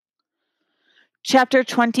Chapter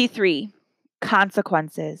 23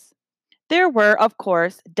 Consequences. There were, of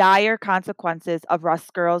course, dire consequences of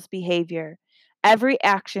Ruskerl's behavior. Every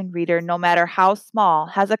action, reader, no matter how small,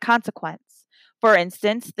 has a consequence. For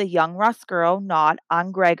instance, the young Ruskerl gnawed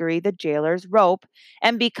on Gregory the jailer's rope,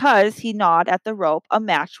 and because he gnawed at the rope, a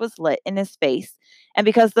match was lit in his face, and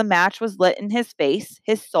because the match was lit in his face,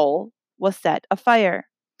 his soul was set afire.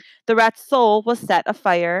 The rat's soul was set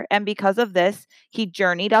afire, and because of this, he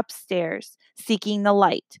journeyed upstairs, seeking the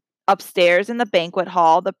light. Upstairs in the banquet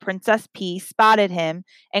hall, the Princess P spotted him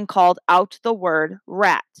and called out the word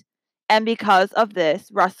rat. And because of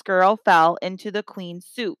this, Ruskerl fell into the queen's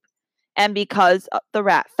soup. And because the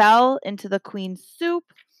rat fell into the queen's soup,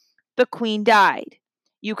 the queen died.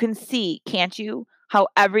 You can see, can't you, how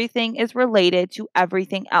everything is related to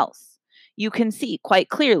everything else. You can see quite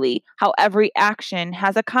clearly how every action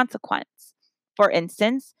has a consequence. For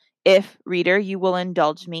instance, if, reader, you will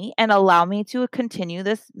indulge me and allow me to continue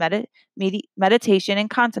this meditation and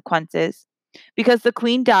consequences, because the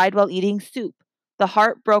queen died while eating soup, the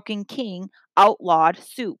heartbroken king outlawed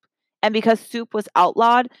soup. And because soup was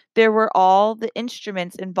outlawed, there were all the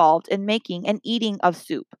instruments involved in making and eating of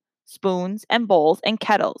soup, spoons and bowls and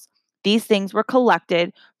kettles. These things were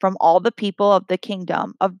collected from all the people of the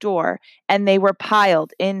kingdom of Dor, and they were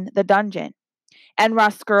piled in the dungeon. And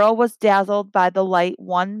Roscurl was dazzled by the light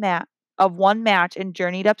of one match and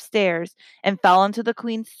journeyed upstairs and fell into the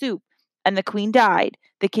queen's soup, and the queen died.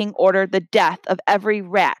 The king ordered the death of every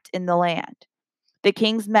rat in the land. The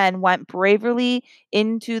king's men went bravely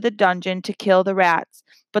into the dungeon to kill the rats,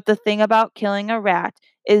 but the thing about killing a rat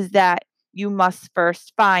is that you must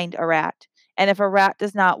first find a rat. And if a rat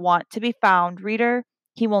does not want to be found, reader,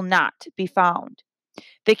 he will not be found.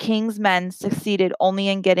 The king's men succeeded only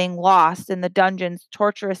in getting lost in the dungeon's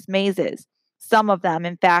tortuous mazes. Some of them,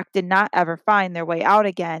 in fact, did not ever find their way out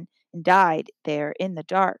again and died there in the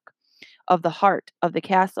dark of the heart of the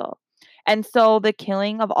castle. And so the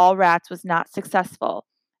killing of all rats was not successful.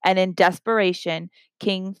 And in desperation,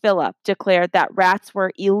 King Philip declared that rats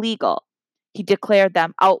were illegal. He declared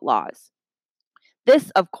them outlaws.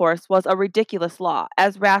 This, of course, was a ridiculous law,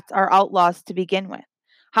 as rats are outlaws to begin with.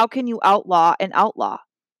 How can you outlaw an outlaw?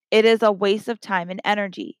 It is a waste of time and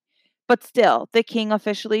energy. But still, the king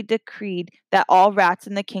officially decreed that all rats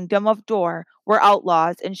in the kingdom of Dor were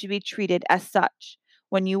outlaws and should be treated as such.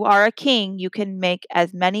 When you are a king, you can make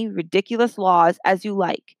as many ridiculous laws as you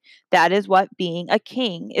like. That is what being a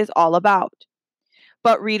king is all about.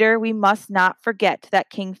 But, reader, we must not forget that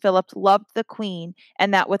King Philip loved the queen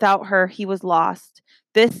and that without her he was lost.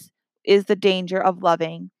 This is the danger of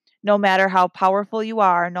loving. No matter how powerful you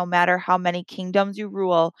are, no matter how many kingdoms you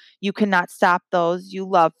rule, you cannot stop those you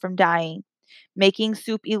love from dying. Making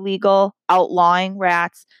soup illegal, outlawing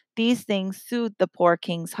rats, these things soothed the poor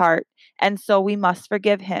king's heart, and so we must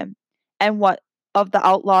forgive him. And what of the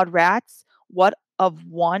outlawed rats? What of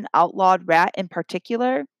one outlawed rat in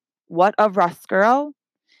particular? What of Roscuro?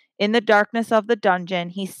 In the darkness of the dungeon,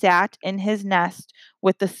 he sat in his nest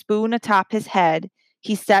with the spoon atop his head.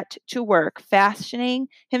 He set to work, fashioning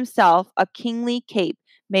himself a kingly cape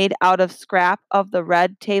made out of scrap of the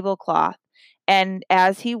red tablecloth. And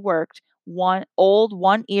as he worked, one old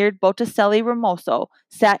one-eared Botticelli Ramoso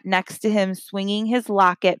sat next to him, swinging his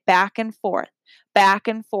locket back and forth,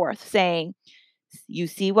 saying, "You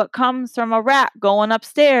see what comes from a rat going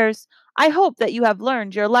upstairs. I hope that you have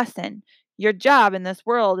learned your lesson. Your job in this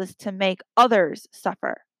world is to make others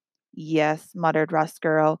suffer." "Yes," muttered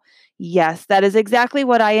Roscuro. "Yes, that is exactly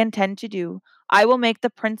what I intend to do. I will make the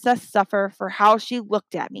princess suffer for how she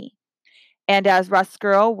looked at me." And as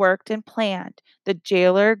Roscuro worked and planned, the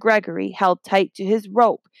jailer Gregory held tight to his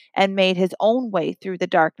rope and made his own way through the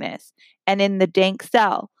darkness. And in the dank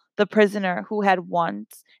cell, the prisoner who had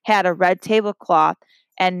once had a red tablecloth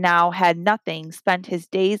and now had nothing spent his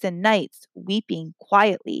days and nights weeping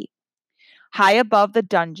quietly. High above the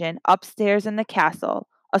dungeon, upstairs in the castle,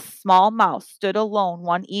 a small mouse stood alone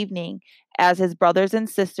one evening as his brothers and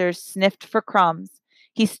sisters sniffed for crumbs.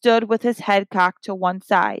 He stood with his head cocked to one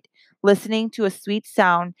side, listening to a sweet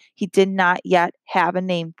sound he did not yet have a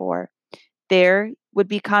name for. There would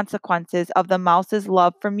be consequences of the mouse's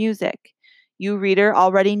love for music. You, reader,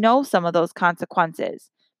 already know some of those consequences.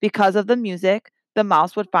 Because of the music, the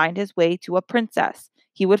mouse would find his way to a princess.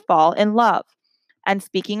 He would fall in love. And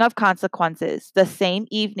speaking of consequences, the same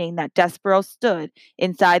evening that Despereaux stood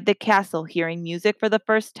inside the castle hearing music for the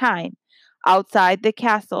first time, outside the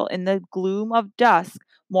castle in the gloom of dusk,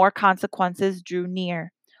 more consequences drew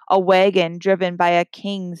near. A wagon driven by a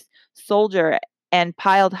king's soldier and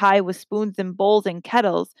piled high with spoons and bowls and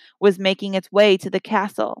kettles was making its way to the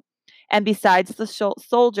castle. And besides the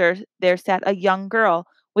soldier, there sat a young girl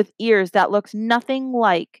with ears that looked nothing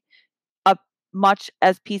like a much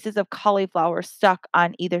as pieces of cauliflower stuck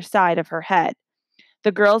on either side of her head.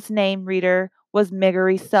 The girl's name, reader, was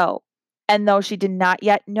Miggery So, and though she did not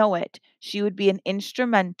yet know it, she would be an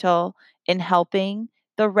instrumental in helping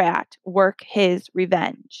the rat work his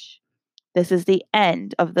revenge. This is the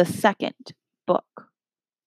end of the second book.